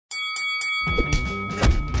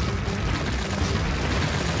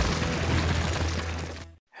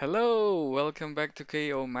Hello, welcome back to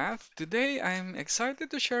KO Math. Today I'm excited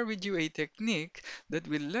to share with you a technique that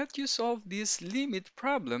will let you solve these limit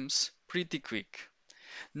problems pretty quick.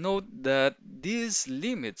 Note that these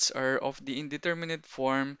limits are of the indeterminate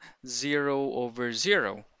form 0 over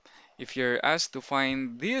 0. If you're asked to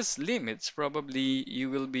find these limits, probably you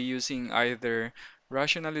will be using either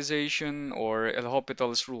rationalization or El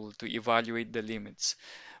Hopital's rule to evaluate the limits.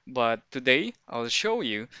 But today, I'll show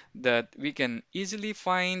you that we can easily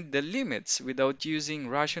find the limits without using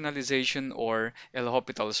rationalization or El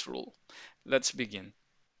Hopital's rule. Let's begin.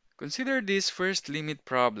 Consider this first limit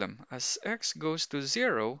problem. As x goes to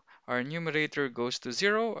 0, our numerator goes to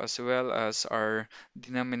 0 as well as our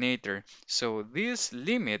denominator. So this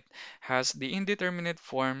limit has the indeterminate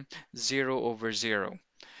form 0 over 0.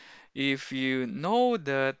 If you know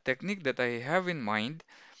the technique that I have in mind,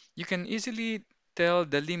 you can easily tell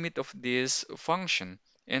the limit of this function,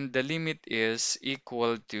 and the limit is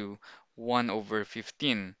equal to 1 over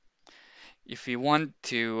 15. If we want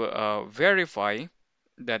to verify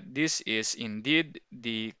that this is indeed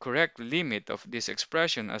the correct limit of this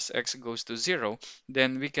expression as x goes to 0,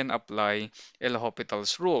 then we can apply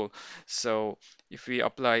L'Hopital's rule. So if we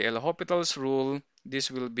apply L'Hopital's rule,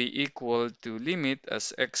 this will be equal to limit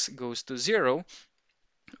as x goes to 0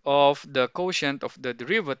 of the quotient of the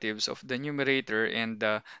derivatives of the numerator and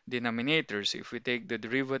the denominators. If we take the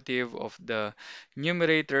derivative of the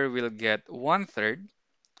numerator, we'll get 1/3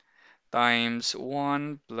 times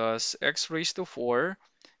 1 plus x raised to 4,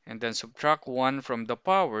 and then subtract 1 from the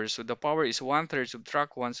power. So the power is 1/3,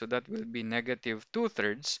 subtract 1, so that will be negative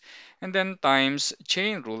 2/3. And then times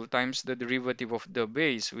chain rule times the derivative of the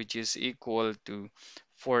base, which is equal to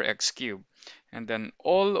 4x cubed. And then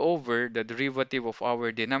all over the derivative of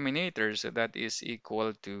our denominator, so that is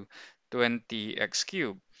equal to 20x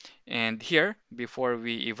cubed. And here, before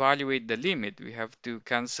we evaluate the limit, we have to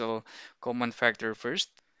cancel common factor first.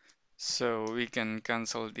 So we can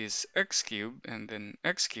cancel this x cube and then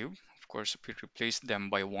x cube. Of course, we replace them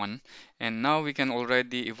by 1. And now we can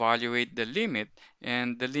already evaluate the limit.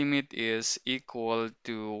 And the limit is equal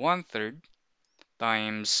to 1/3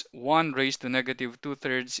 times 1 raised to negative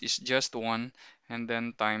 2/3 is just 1. And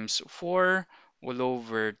then times 4 all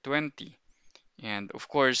over 20. And of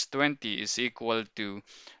course, 20 is equal to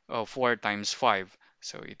 4 times 5.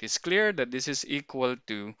 So it is clear that this is equal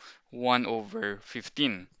to 1 over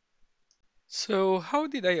 15. So, how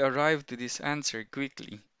did I arrive to this answer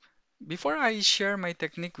quickly? Before I share my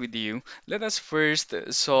technique with you, let us first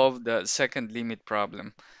solve the second limit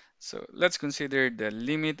problem. So let's consider the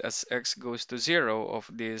limit as x goes to 0 of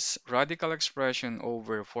this radical expression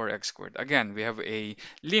over 4x squared. Again, we have a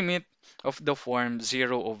limit of the form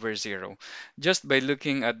 0 over 0. Just by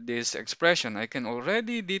looking at this expression, I can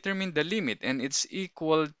already determine the limit, and it's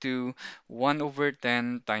equal to 1 over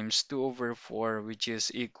 10 times 2 over 4, which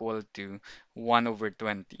is equal to 1 over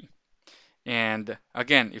 20. And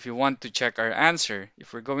again, if you want to check our answer,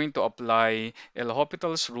 if we're going to apply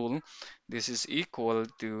L'Hopital's rule, this is equal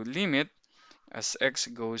to limit as x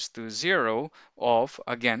goes to 0 of,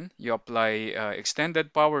 again, you apply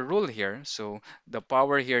extended power rule here. So the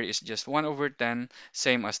power here is just 1 over 10,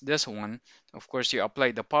 same as this one. Of course, you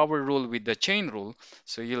apply the power rule with the chain rule.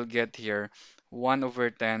 So you'll get here 1 over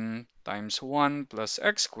 10 times 1 plus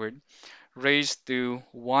x squared raised to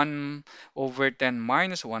 1 over 10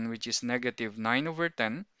 minus 1, which is negative 9 over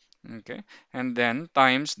 10. Okay, and then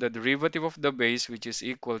times the derivative of the base, which is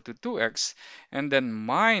equal to 2x, and then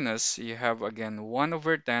minus, you have again 1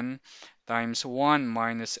 over 10 times 1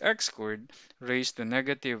 minus x squared raised to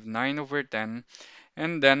negative 9 over 10,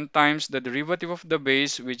 and then times the derivative of the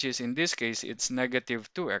base, which is in this case, it's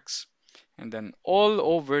negative 2x, and then all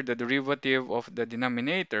over the derivative of the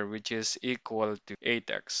denominator, which is equal to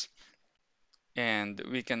 8x. And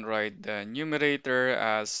we can write the numerator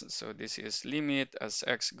as, so this is limit as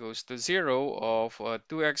x goes to 0 of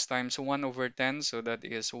 2x times 1 over 10, so that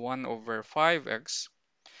is 1 over 5x,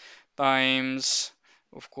 times,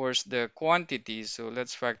 of course, the quantity. So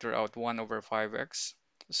let's factor out 1 over 5x.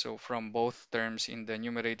 So from both terms in the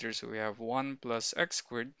numerator, so we have 1 plus x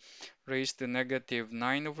squared raised to negative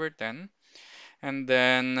 9 over 10. And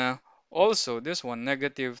then also this one,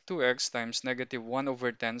 negative 2x times negative 1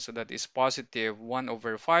 over 10, so that is positive 1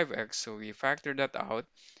 over 5x. So we factor that out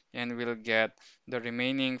and we'll get the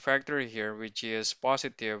remaining factor here, which is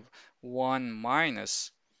positive 1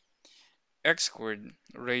 minus x squared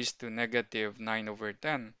raised to negative 9 over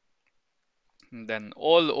 10, and then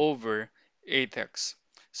all over 8x.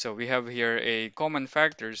 So we have here a common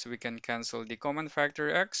factor, so we can cancel the common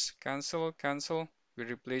factor x, cancel, cancel. We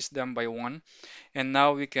replace them by 1. And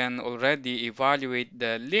now we can already evaluate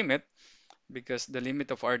the limit because the limit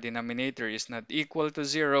of our denominator is not equal to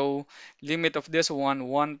 0. Limit of this one,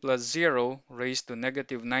 1 plus 0 raised to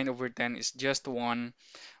negative 9 over 10 is just 1.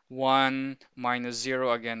 1 minus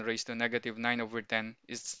 0 again raised to negative 9 over 10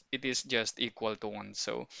 it is just equal to 1.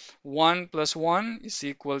 So 1 plus 1 is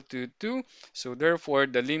equal to 2. So therefore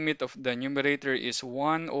the limit of the numerator is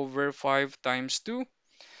 1 over 5 times 2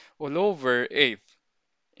 all over 8.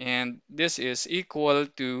 And this is equal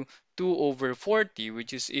to 2 over 40,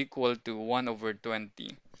 which is equal to 1 over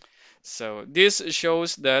 20. So this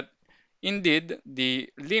shows that indeed the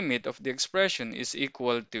limit of the expression is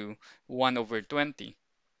equal to 1 over 20.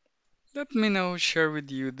 Let me now share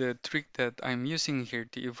with you the trick that I'm using here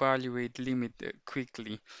to evaluate limit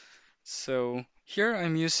quickly. So here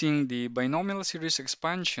I'm using the binomial series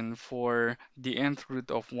expansion for the nth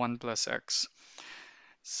root of 1 plus x.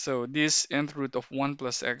 So this nth root of 1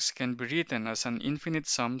 plus x can be written as an infinite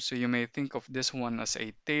sum, so you may think of this one as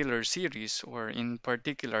a Taylor series, or in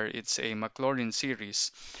particular, it's a Maclaurin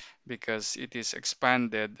series because it is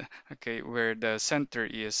expanded, okay, where the center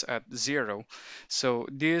is at 0. So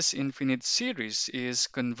this infinite series is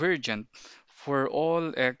convergent for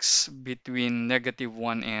all x between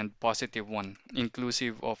 -1 and +1,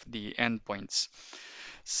 inclusive of the endpoints.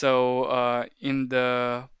 So in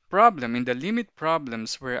the limit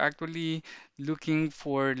problems, we're actually looking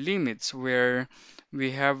for limits where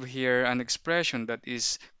we have here an expression that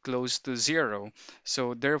is close to 0.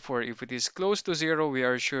 So therefore, if it is close to 0, we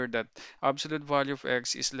are sure that absolute value of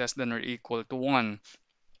x is less than or equal to 1.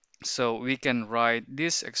 So we can write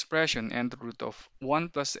this expression nth root of 1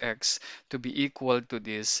 plus x to be equal to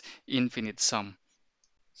this infinite sum.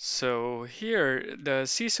 So here, the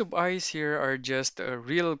c sub i's here are just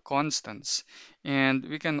real constants. And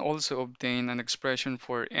we can also obtain an expression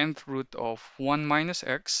for nth root of 1 minus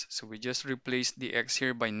x. So we just replace the x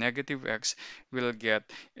here by negative x. We'll get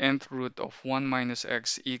nth root of 1 minus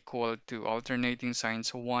x equal to alternating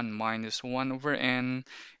signs 1 minus 1 over n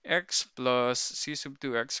x plus c sub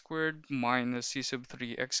 2 x squared minus c sub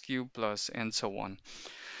 3 x cubed plus and so on.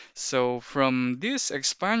 So from this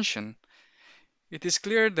expansion, it is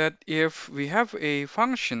clear that if we have a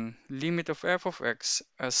function limit of f of x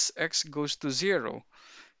as x goes to 0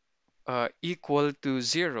 equal to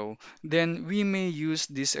 0, then we may use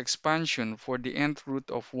this expansion for the nth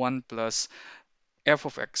root of 1 plus f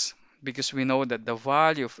of x because we know that the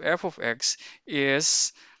value of f of x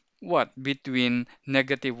is what? Between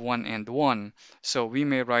 -1 and 1. So we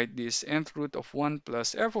may write this nth root of 1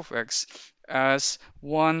 plus f of x as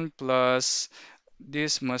 1 plus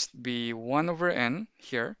this must be 1 over n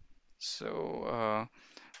here. So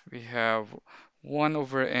we have 1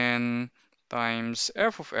 over n times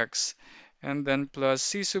f of x, and then plus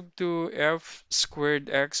c sub 2 f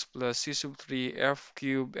squared x plus c sub 3 f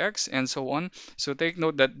cubed x, and so on. So take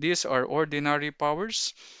note that these are ordinary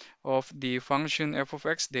powers of the function f of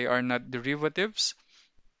x. They are not derivatives.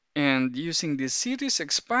 And using this series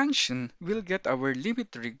expansion, we'll get our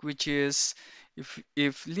limit trick, which is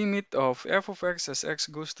if limit of f of x as x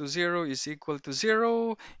goes to 0 is equal to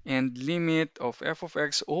 0, and limit of f of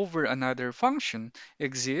x over another function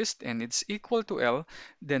exists and it's equal to L,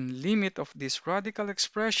 then limit of this radical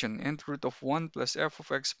expression, nth root of 1 plus f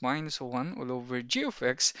of x minus 1 all over g of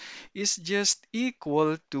x, is just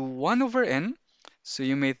equal to 1 over n. So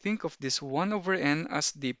you may think of this 1 over n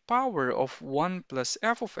as the power of 1 plus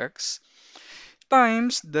f of x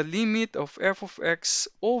times the limit of f of x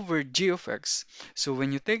over g of x. So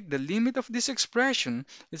when you take the limit of this expression,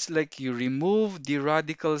 it's like you remove the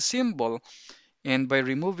radical symbol. And by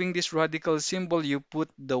removing this radical symbol, you put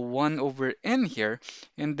the 1 over n here,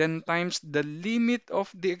 and then times the limit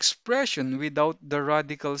of the expression without the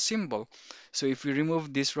radical symbol. So if we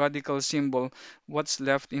remove this radical symbol, what's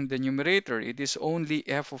left in the numerator? It is only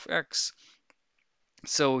f of x.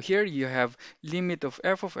 So here you have limit of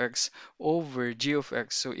f of x over g of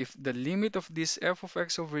x. So if the limit of this f of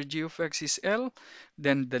x over g of x is L,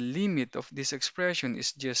 then the limit of this expression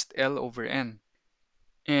is just L over n.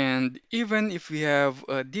 And even if we have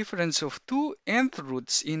a difference of two nth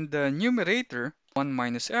roots in the numerator, 1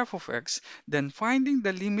 minus f of x, then finding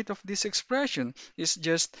the limit of this expression is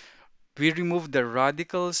just we remove the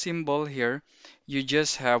radical symbol here, you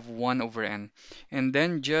just have 1 over n. And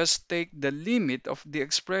then just take the limit of the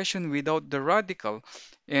expression without the radical,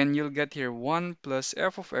 and you'll get here 1 plus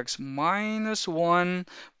f of x minus 1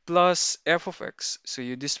 plus f of x. So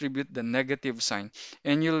you distribute the negative sign,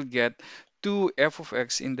 and you'll get 2 f of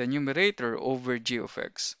x in the numerator over g of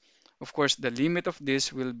x. Of course, the limit of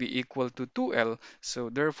this will be equal to 2L, so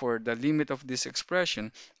therefore the limit of this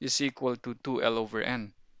expression is equal to 2L over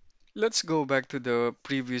n. Let's go back to the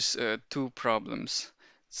previous two problems.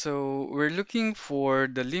 So we're looking for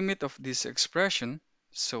the limit of this expression.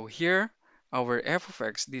 So here, our f of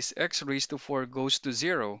x, this x raised to 4 goes to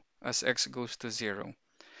 0 as x goes to 0.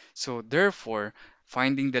 So therefore,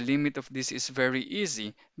 finding the limit of this is very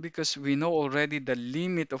easy because we know already the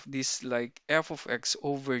limit of this like f of x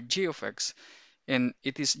over g of x, and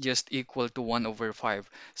it is just equal to 1 over 5.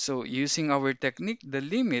 So using our technique, the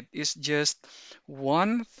limit is just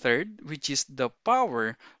 1/3, which is the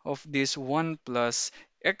power of this 1 plus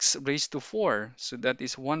x raised to 4. So that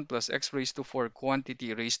is 1 plus x raised to 4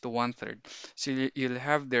 quantity raised to 1/3. So you'll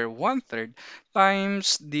have there 1/3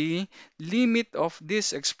 times the limit of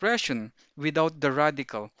this expression without the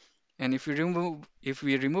radical. And if we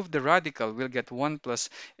remove the radical, we'll get 1 plus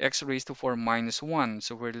x raised to 4 minus 1.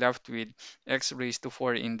 So we're left with x raised to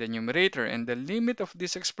 4 in the numerator. And the limit of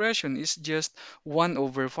this expression is just 1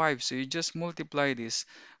 over 5. So you just multiply this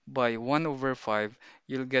by 1 over 5.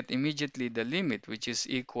 You'll get immediately the limit, which is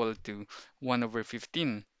equal to 1 over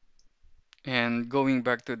 15. And going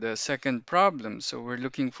back to the second problem, so we're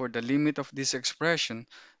looking for the limit of this expression.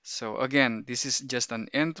 So again, this is just an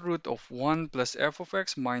nth root of 1 plus f of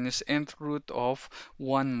x minus nth root of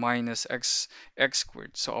 1 minus x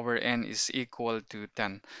squared. So our n is equal to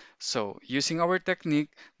 10. So using our technique,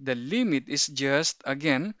 the limit is just,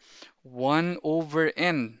 again, 1 over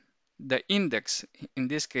n. The index, in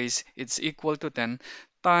this case, it's equal to 10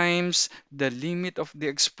 times the limit of the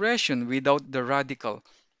expression without the radical.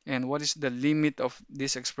 And what is the limit of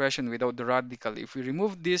this expression without the radical? If we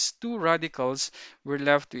remove these two radicals, we're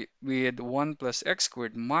left with 1 plus x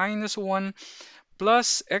squared minus 1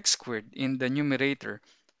 plus x squared in the numerator.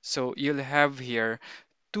 So you'll have here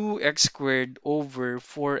 2x squared over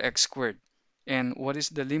 4x squared. And what is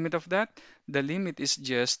the limit of that? The limit is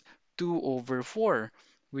just 2 over 4,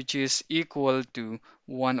 which is equal to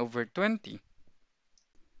 1 over 20.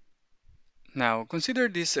 Now, consider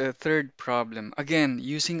this third problem. Again,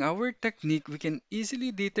 using our technique, we can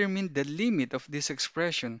easily determine the limit of this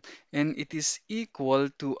expression, and it is equal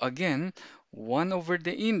to, again, 1 over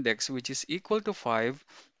the index, which is equal to 5,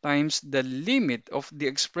 times the limit of the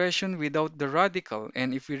expression without the radical.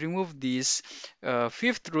 And if we remove this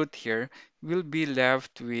fifth root here, we'll be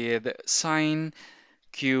left with sine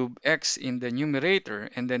cube x in the numerator,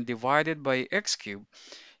 and then divided by x cubed.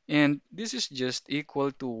 And this is just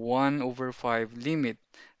equal to 1 over 5 limit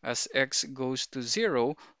as x goes to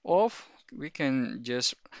 0 of, we can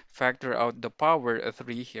just factor out the power of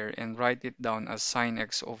 3 here and write it down as sine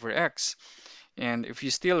x over x. And if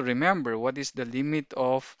you still remember, what is the limit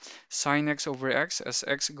of sine x over x as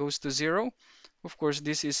x goes to 0? Of course,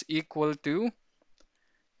 this is equal to,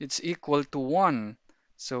 it's equal to 1.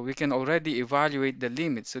 So we can already evaluate the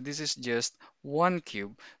limit. So this is just 1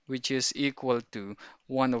 cube, which is equal to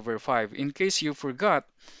 1 over 5. In case you forgot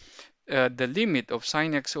the limit of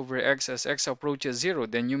sine x over x as x approaches 0,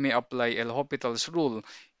 then you may apply Hopital's rule.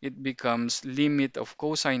 It becomes limit of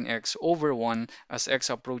cosine x over 1 as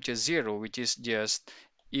x approaches 0, which is just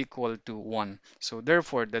equal to 1. So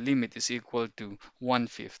therefore, the limit is equal to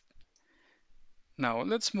 1/5. Now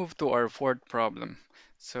let's move to our fourth problem.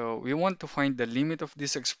 So we want to find the limit of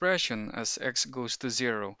this expression as x goes to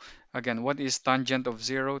 0. Again, what is tangent of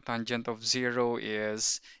 0? Tangent of 0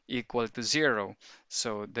 is equal to 0.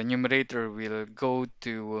 So the numerator will go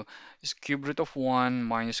to cube root of 1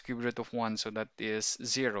 minus cube root of 1, so that is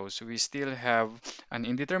 0. So we still have an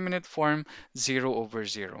indeterminate form, 0 over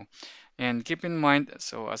 0. And keep in mind,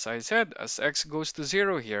 so as I said, as x goes to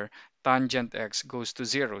 0 here, tangent x goes to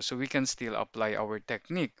 0. So we can still apply our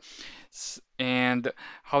technique. And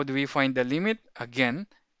how do we find the limit? Again,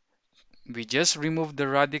 we just remove the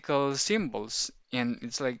radical symbols. And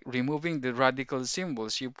it's like removing the radical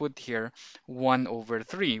symbols. You put here 1 over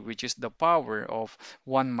 3, which is the power of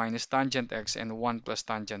 1 minus tangent x and 1 plus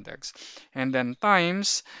tangent x. And then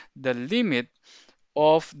times the limit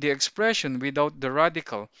of the expression without the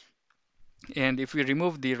radical. And if we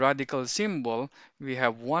remove the radical symbol, we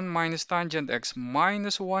have 1 minus tangent x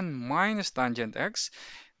minus 1 minus tangent x.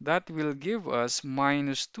 That will give us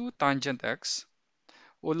minus 2 tangent x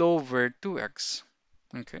all over 2x.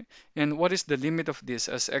 Okay, and what is the limit of this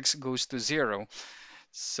as x goes to 0?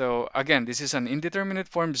 So again, this is an indeterminate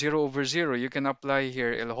form, 0 over 0. You can apply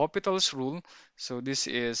here Hopital's rule. So this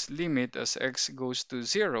is limit as x goes to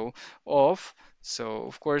 0 of, so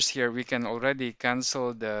of course here we can already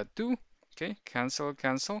cancel the 2. Okay, cancel,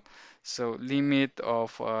 cancel. So limit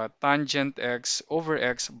of tangent x over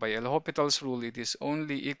x by L'Hopital's rule, it is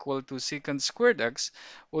only equal to secant squared x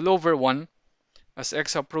all over 1 as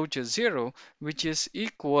x approaches 0, which is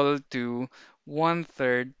equal to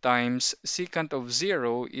 1/3 times secant of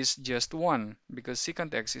 0 is just 1, because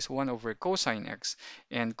secant x is 1 over cosine x,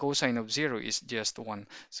 and cosine of 0 is just 1.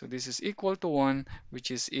 So this is equal to 1, which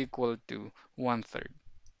is equal to 1/3.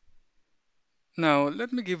 Now,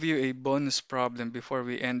 let me give you a bonus problem before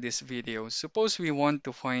we end this video. Suppose we want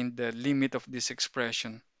to find the limit of this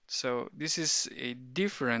expression. So this is a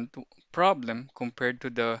different problem compared to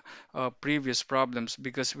the previous problems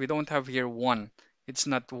because we don't have here 1. It's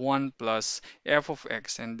not 1 plus f of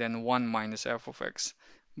x and then 1 minus f of x.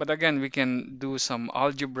 But again, we can do some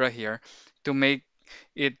algebra here to make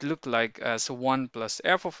it look like as 1 plus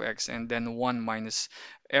f of x and then 1 minus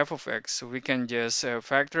f of x. So we can just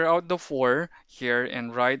factor out the 4 here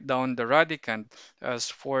and write down the radicand as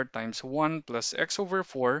 4 times 1 plus x over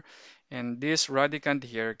 4. And this radicand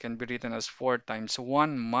here can be written as 4 times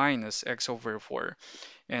 1 minus x over 4.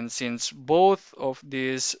 And since both of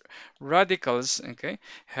these radicals, okay,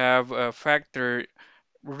 have a factor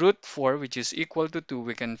root 4, which is equal to 2,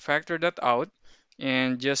 we can factor that out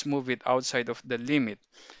and just move it outside of the limit.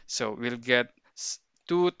 So we'll get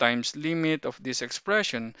 2 times limit of this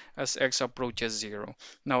expression as x approaches 0.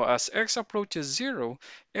 Now, as x approaches 0,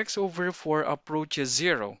 x over 4 approaches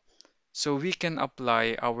 0. So we can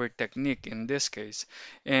apply our technique in this case.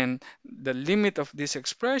 And the limit of this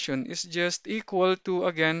expression is just equal to,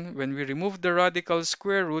 again, when we remove the radical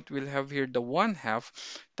square root, we'll have here the 1/2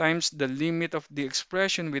 times the limit of the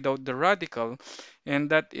expression without the radical. And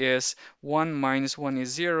that is 1 minus 1 is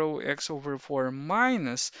 0, x over 4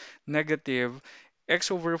 minus negative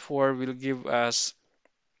x over 4 will give us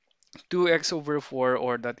 2x over 4,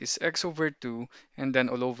 or that is x over 2, and then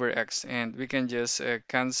all over x. And we can just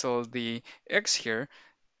cancel the x here,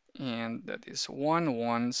 and that is 1,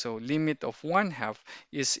 1. So limit of 1/2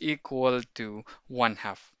 is equal to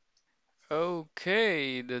 1/2.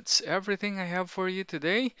 Okay, that's everything I have for you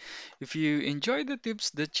today. If you enjoyed the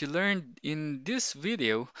tips that you learned in this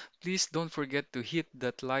video, please don't forget to hit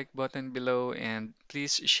that like button below and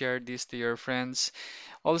please share this to your friends.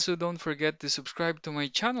 Also, don't forget to subscribe to my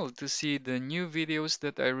channel to see the new videos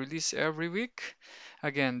that I release every week.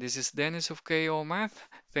 Again, this is Dennis of KO Math.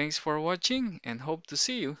 Thanks for watching and hope to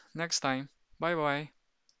see you next time. Bye bye.